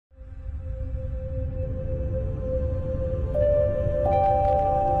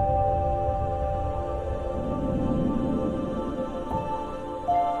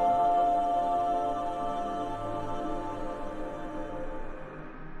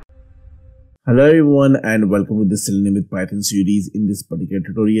Hello everyone and welcome to the Selenium with Python series. In this particular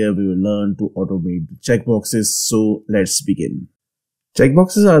tutorial, we will learn to automate the checkboxes. So let's begin.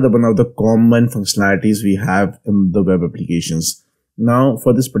 Checkboxes are one of the common functionalities we have in the web applications. Now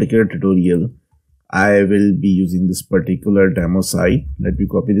for this particular tutorial, I will be using this particular demo site. Let me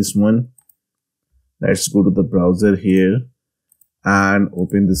copy this one. Let's go to the browser here and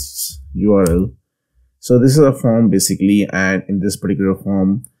open this URL. So this is a form basically, and in this particular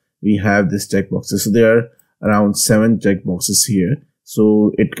form, we have this checkboxes. So there are around 7 checkboxes here.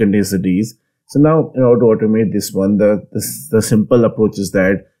 So it contains the days. So now in order to automate this one, the simple approach is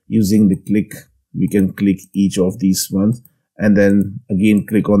that using the click, we can click each of these ones and then again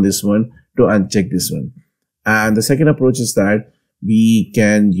click on this one to uncheck this one. And the second approach is that we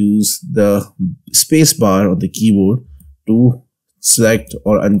can use the space bar on the keyboard to select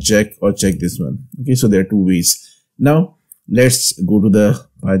or uncheck or check this one. Okay, so there are 2 ways. Now let's go to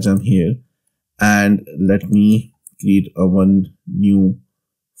the Python here and let me create one new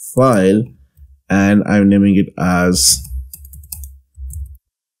file, and I'm naming it as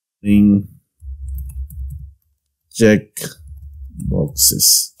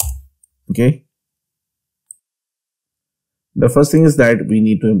checkboxes. Okay. The first thing is that we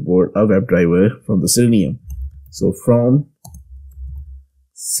need to import a WebDriver from the Selenium. So from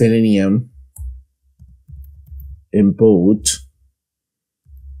Selenium import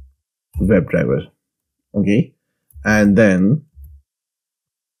WebDriver. Okay, and then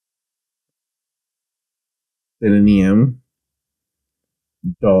Selenium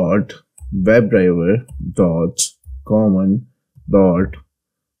dot WebDriver dot common dot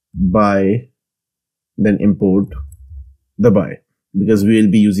by, then import the by, because we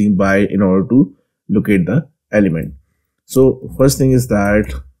will be using by in order to locate the element. So first thing is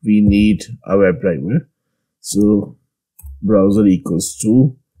that we need a WebDriver. So browser equals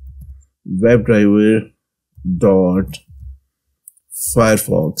to WebDriver dot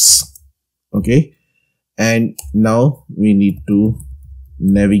Firefox. Okay, and now we need to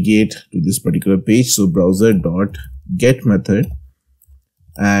navigate to this particular page. So browser dot get method,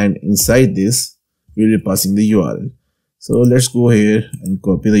 and inside this we will be passing the URL. So let's go here and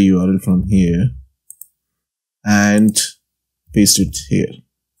copy the URL from here and paste it here.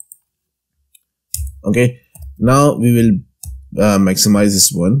 Okay, now we will maximize this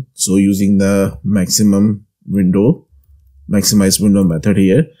one. So using the maximize window method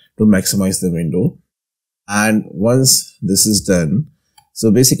here to maximize the window. And once this is done,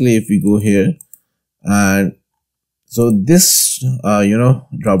 so basically if we go here, and so this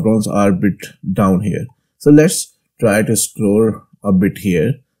drop downs are a bit down here. So let's try to scroll a bit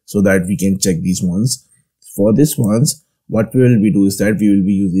here so that we can check these ones. For these ones, what we will be doing is that we will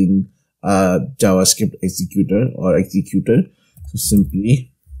be using JavaScript executor or executor. So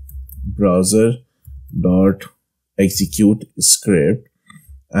simply browser dot execute script,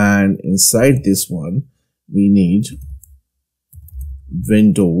 and inside this one we need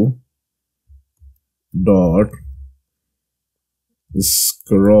window dot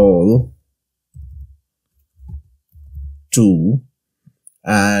scroll to,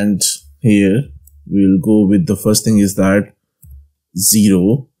 and here we will go with the first thing is that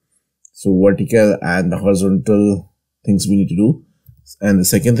 0. So vertical and the horizontal things we need to do. And the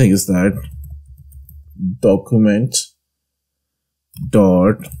second thing is that document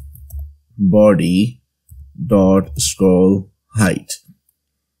dot body dot scroll height.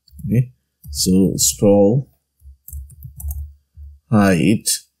 Okay, so scroll height,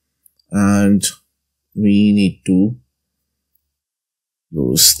 and we need to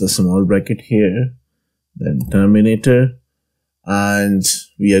close the small bracket here, then terminator, and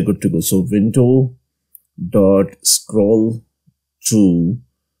we are good to go. So window dot scroll to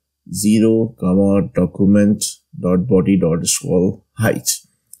 0, document dot body dot scroll height.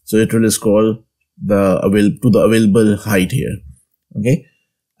 So it will scroll the available height here. Okay,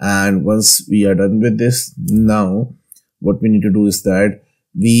 and once we are done with this, now what we need to do is that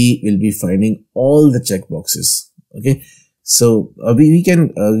we will be finding all the checkboxes. Okay, so we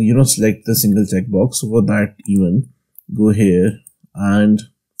can select the single checkbox. So for that, even go here and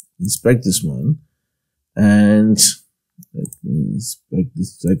inspect this one, and let me inspect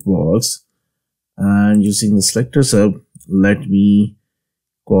this checkbox, and using the selector sub, let me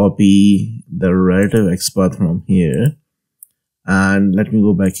copy the relative XPath from here, and let me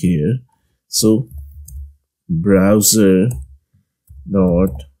go back here. So browser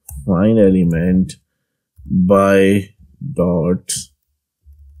dot find element by dot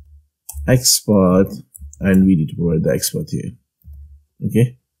XPath, and we need to provide the XPath here.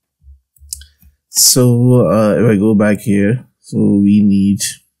 Okay, so if I go back here, so we need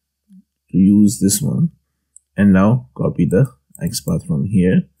to use this one, and now copy the XPath from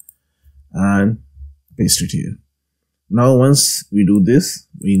here and paste it here. Now once we do this,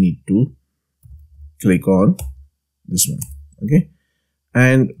 we need to click on this one, okay,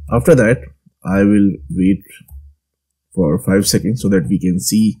 and after that I will wait for 5 seconds so that we can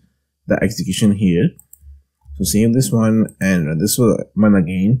see the execution here. So save this one and run this one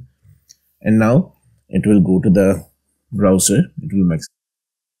again, and now it will go to the browser, it will max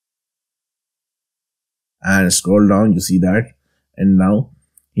and scroll down, you see that, and now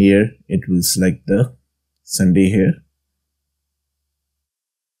here it will select the Sunday here.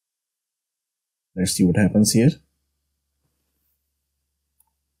 Let's see what happens here.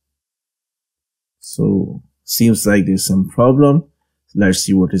 So seems like there's some problem. Let's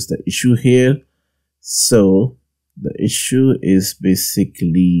see what is the issue here. So the issue is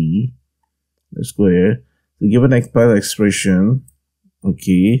basically, let's go here. So given XPath expression,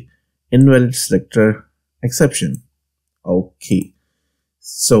 okay, invalid selector exception. Okay,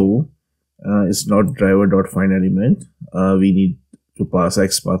 so it's not driver.find element. We need to pass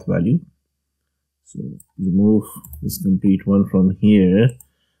XPath value. So remove this complete one from here,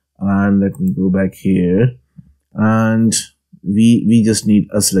 and let me go back here, and we just need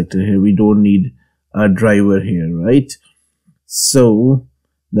a selector here. We don't need a driver here, right? So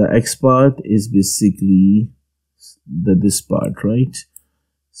the XPath is basically this part, right?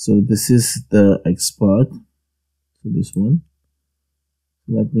 So this is the XPath, so this one.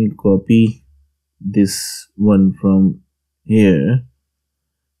 Let me copy this one from here.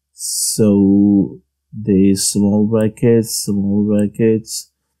 So there is small brackets.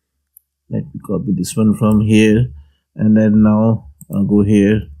 Let me copy this one from here, and then now I'll go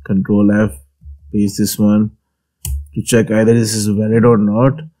here, Control F, paste this one to check either this is valid or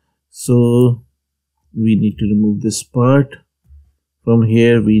not. So we need to remove this part from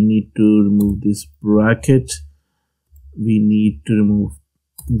here. We need to remove this bracket. We need to remove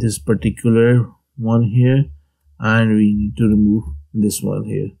this particular one here, and we need to remove this one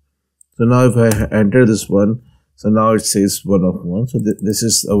here. So now if I enter this one, so now it says 1 of 1. So this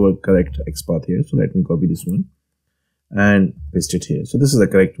is our correct XPath here. So let me copy this one and paste it here. So this is the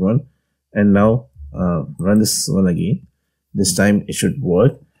correct one, and now run this one again. This time it should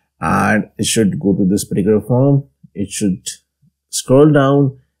work, and it should go to this particular form. It should scroll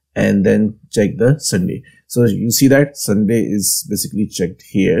down and then check the Sunday. So you see that Sunday is basically checked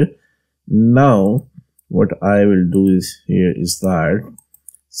here. Now what I will do is here is that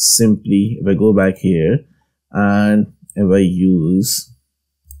simply if I go back here and if I use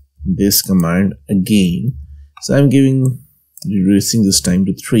this command again, so I'm reducing this time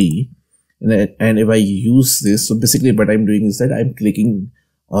to 3, and if I use this, so basically what I'm doing is that I'm clicking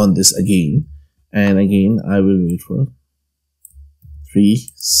on this again, and again I will wait for 3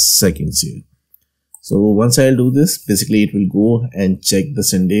 seconds here. So once I'll do this, basically it will go and check the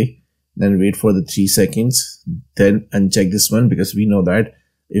Sunday, then wait for the 3 seconds, then uncheck this one, because we know that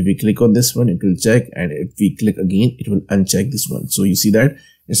if we click on this one, it will check, and if we click again, it will uncheck this one. So you see that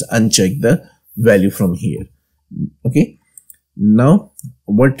it's uncheck the value from here. Okay. Now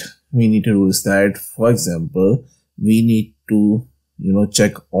what we need to do is that, for example, we need to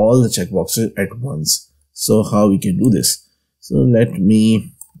check all the checkboxes at once. So how we can do this? So let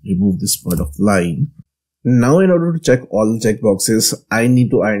me remove this part of line. Now in order to check all the checkboxes, I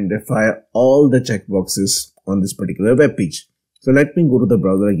need to identify all the checkboxes on this particular web page. So let me go to the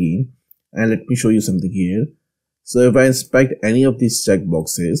browser again, and let me show you something here. So if I inspect any of these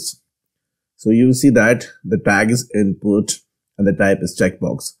checkboxes, so you will see that the tag is input and the type is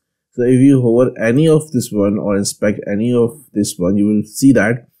checkbox. So if you hover any of this one or inspect any of this one, you will see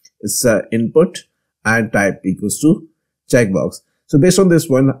that it's input and type equals to checkbox. So based on this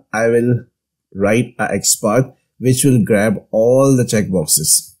one, I will write a XPath which will grab all the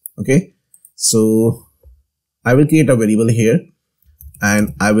checkboxes. Okay, so I will create a variable here,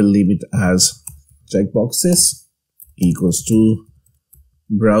 and I will leave it as checkboxes equals to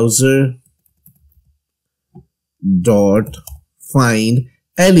browser dot find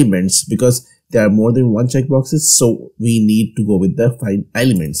elements, because there are more than one checkboxes, so we need to go with the find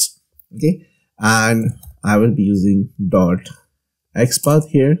elements. Okay, and I will be using dot XPath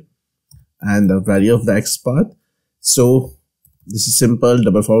here and the value of the XPath. So this is simple,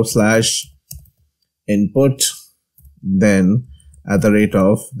 // input, then at the rate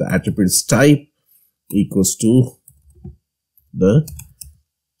of the attributes type equals to the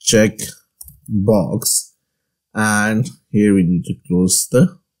checkbox, and here we need to close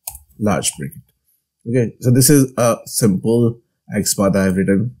the large bracket. Okay, so this is a simple XPath I have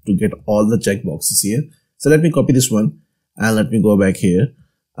written to get all the checkboxes here. So let me copy this one and let me go back here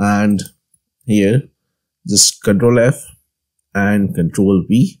and here just Control F and Control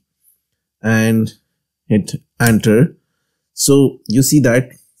V and hit enter. So you see that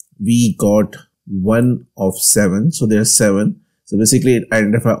we got 1 of 7. So there are 7. So basically it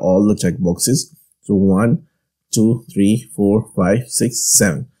identifies all the checkboxes. So 1, 2, 3, 4, 5, 6,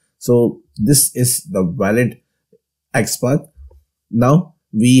 7. So this is the valid XPath. Now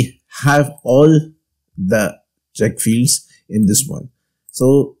we have all the check fields in this one.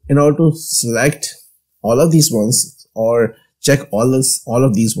 So in order to select all of these ones or check all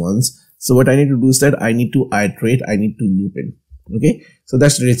of these ones, so what I need to do is that I need to iterate, I need to loop in. Okay, so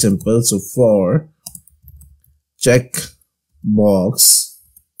that's really simple. So for checkbox,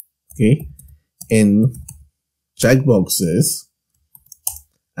 okay, in checkboxes,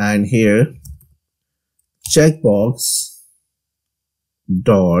 and here checkbox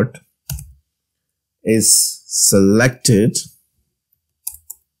dot is selected,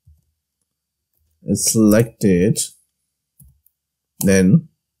 then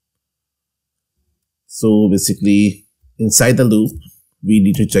so basically inside the loop we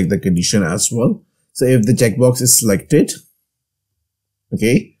need to check the condition as well. So if the checkbox is selected,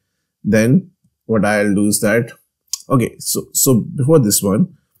 okay, then what I'll do is that, okay, so before this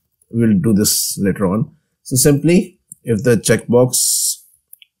one, we'll do this later on. So simply if the checkbox,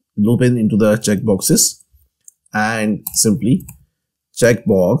 loop in into the checkboxes and simply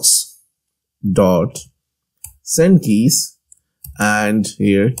checkbox dot send keys, and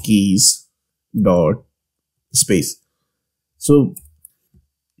here keys dot space. So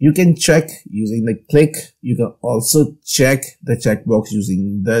you can check using the click. You can also check the checkbox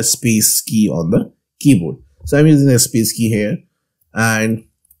using the space key on the keyboard. So I'm using the space key here, and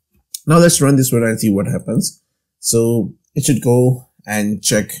now let's run this one and see what happens. So it should go and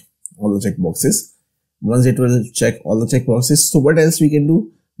check all the checkboxes. Once it will check all the checkboxes, so what else we can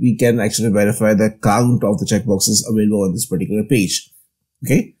do? We can actually verify the count of the checkboxes available on this particular page.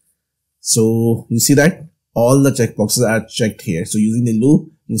 Okay, so you see that all the checkboxes are checked here. So using the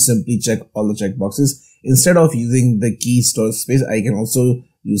loop, you simply check all the checkboxes. Instead of using the key store space, I can also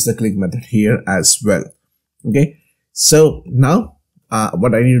use the click method here as well. Okay, so now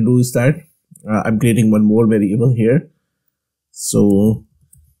what I need to do is that I'm creating one more variable here. So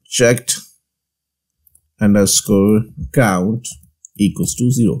checked underscore count equals to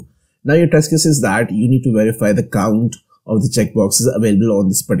 0. Now your test case is that you need to verify the count of the checkboxes available on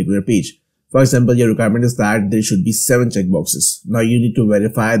this particular page. For example, your requirement is that there should be 7 checkboxes. Now you need to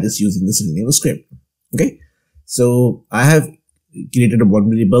verify this using the Selenium script. Okay, so I have created a one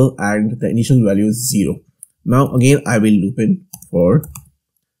variable and the initial value is 0. Now again I will loop in for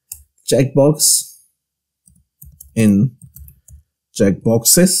checkbox in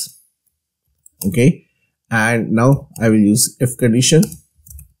checkboxes. Okay, and now I will use if condition.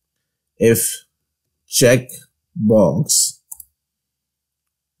 If checkbox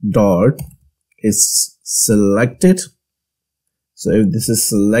dot is selected, so if this is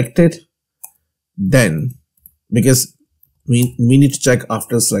selected, then because we need to check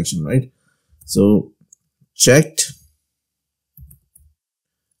after selection, right? So checked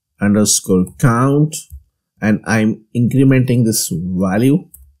underscore count, and I'm incrementing this value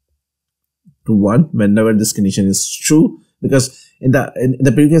to 1 whenever this condition is true, because in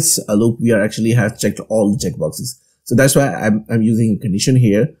the previous loop we have checked all the checkboxes. So that's why I'm using a condition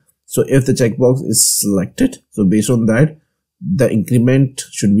here. So if the checkbox is selected, so based on that, the increment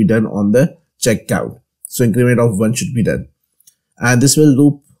should be done on the check count. So increment of 1 should be done, and this will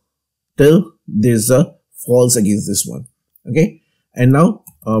loop till there's a false against this one. Okay, and now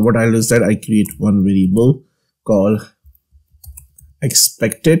what I'll do is that I create one variable called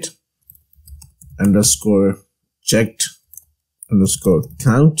expected underscore checked underscore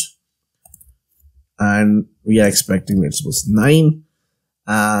count, and we are expecting, let's suppose 9,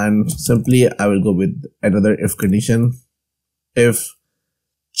 and simply I will go with another if condition. If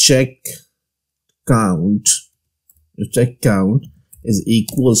check count is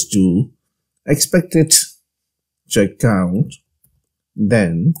equals to expected check count,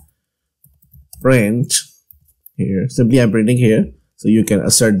 then print here. Simply I'm printing here, so you can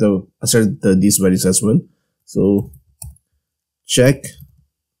assert these values as well. So check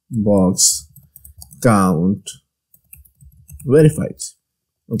box count verified.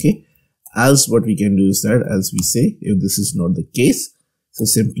 Okay, else what we can do is that, as we say, if this is not the case, so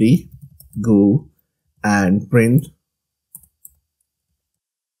simply go and print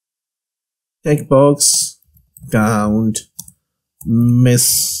checkbox count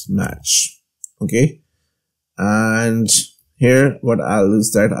mismatch. Okay, and here what I'll do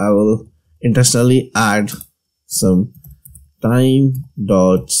is that I will intentionally add some time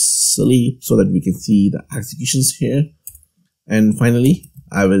dot sleep so that we can see the executions here. And finally,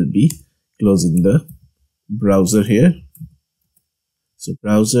 I will be closing the browser here. So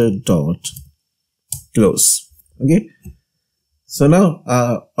browser dot close. Okay. So now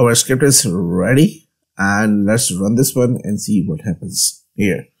our script is ready, and let's run this one and see what happens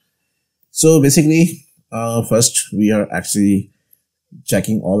here. So basically, first we are actually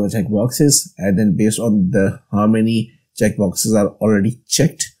checking all the checkboxes, and then based on the how many checkboxes are already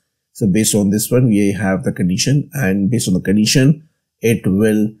checked. So based on this one, we have the condition, and based on the condition, it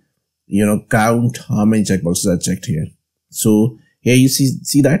will, count how many checkboxes are checked here. So here you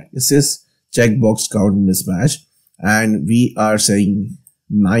see that it says checkbox count mismatch, and we are saying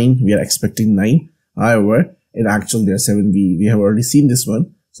 9. We are expecting 9. However, in actual there are 7. We have already seen this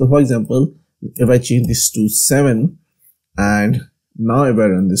one. So for example, if I change this to 7, and now if I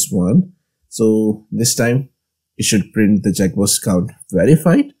run this one, so this time it should print the checkbox count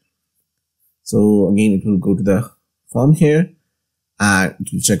verified. So again, it will go to the form here, and it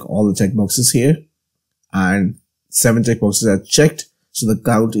will check all the checkboxes here, and 7 checkboxes are checked. So the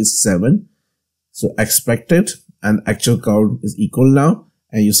count is 7. So expected and actual count is equal now.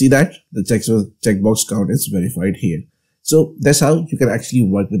 And you see that the checkbox count is verified here. So that's how you can actually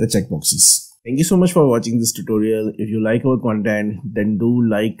work with the checkboxes. Thank you so much for watching this tutorial. If you like our content, then do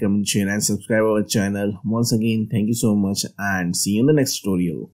like, comment, share and subscribe our channel. Once again, thank you so much, and see you in the next tutorial.